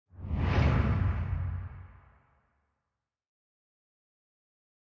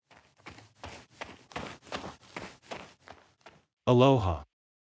Aloha.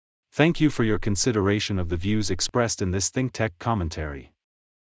 Thank you for your consideration of the views expressed in this ThinkTech commentary.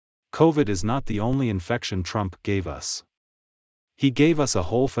 COVID is not the only infection Trump gave us. He gave us a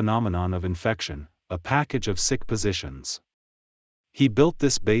whole phenomenon of infection, a package of sick positions. He built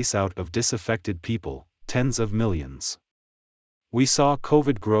this base out of disaffected people, tens of millions. We saw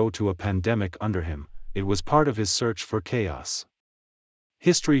COVID grow to a pandemic under him. It was part of his search for chaos.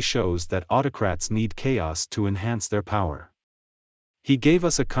 History shows that autocrats need chaos to enhance their power. He gave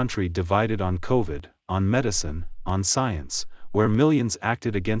us a country divided on COVID, on medicine, on science, where millions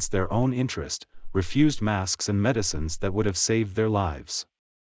acted against their own interest, refused masks and medicines that would have saved their lives.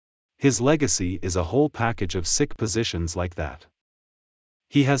 His legacy is a whole package of sick positions like that.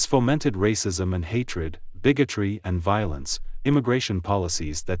 He has fomented racism and hatred, bigotry and violence, immigration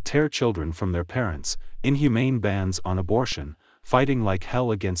policies that tear children from their parents, inhumane bans on abortion, fighting like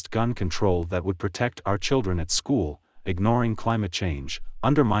hell against gun control that would protect our children at school, ignoring climate change,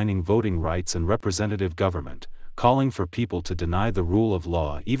 undermining voting rights and representative government, calling for people to deny the rule of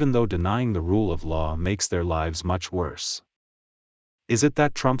law even though denying the rule of law makes their lives much worse. Is it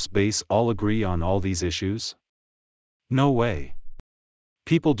that Trump's base all agree on all these issues? No way.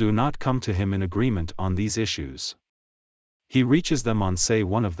 People do not come to him in agreement on these issues. He reaches them on say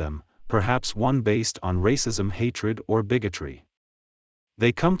one of them, perhaps one based on racism, hatred or bigotry.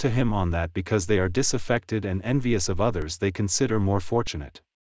 They come to him on that because they are disaffected and envious of others they consider more fortunate.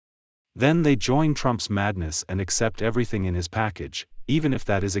 Then they join Trump's madness and accept everything in his package, even if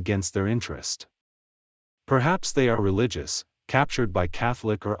that is against their interest. Perhaps they are religious, captured by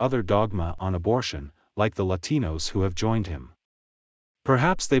Catholic or other dogma on abortion, like the Latinos who have joined him.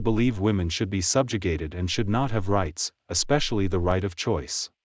 Perhaps they believe women should be subjugated and should not have rights, especially the right of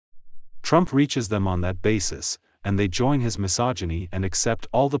choice. Trump reaches them on that basis, and they join his misogyny and accept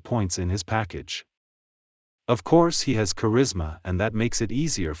all the points in his package. Of course he has charisma and that makes it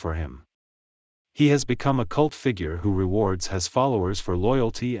easier for him. He has become a cult figure who rewards his followers for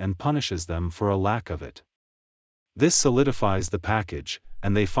loyalty and punishes them for a lack of it. This solidifies the package,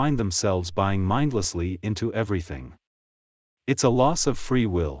 and they find themselves buying mindlessly into everything. It's a loss of free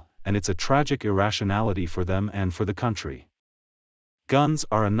will, and it's a tragic irrationality for them and for the country. Guns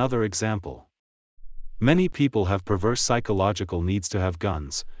are another example. Many people have perverse psychological needs to have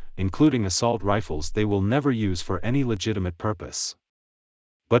guns, including assault rifles they will never use for any legitimate purpose.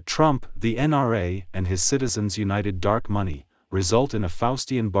 But Trump, the NRA, and his Citizens United dark money, result in a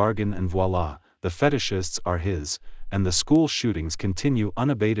Faustian bargain and voila, the fetishists are his, and the school shootings continue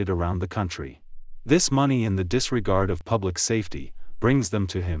unabated around the country. This money and the disregard of public safety brings them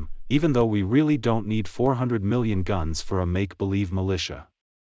to him, even though we really don't need 400 million guns for a make-believe militia.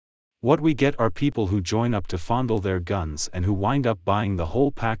 What we get are people who join up to fondle their guns and who wind up buying the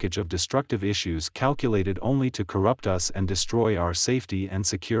whole package of destructive issues calculated only to corrupt us and destroy our safety and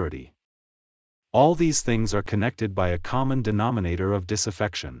security. All these things are connected by a common denominator of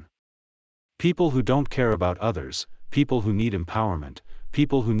disaffection. People who don't care about others, people who need empowerment,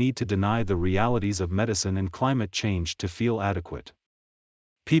 people who need to deny the realities of medicine and climate change to feel adequate.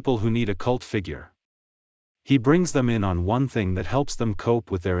 People who need a cult figure. He brings them in on one thing that helps them cope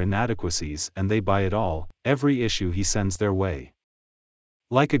with their inadequacies and they buy it all, every issue he sends their way.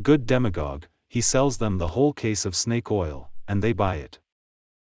 Like a good demagogue, he sells them the whole case of snake oil, and they buy it.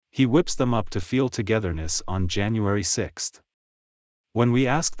 He whips them up to feel togetherness on January 6th. When we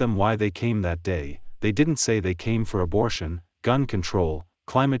asked them why they came that day, they didn't say they came for abortion, gun control,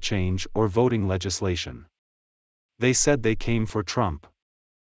 climate change or voting legislation. They said they came for Trump.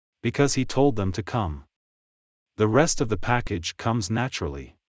 Because he told them to come. The rest of the package comes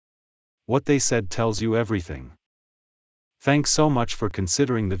naturally. What they said tells you everything. Thanks so much for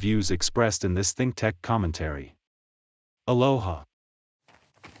considering the views expressed in this ThinkTech commentary. Aloha.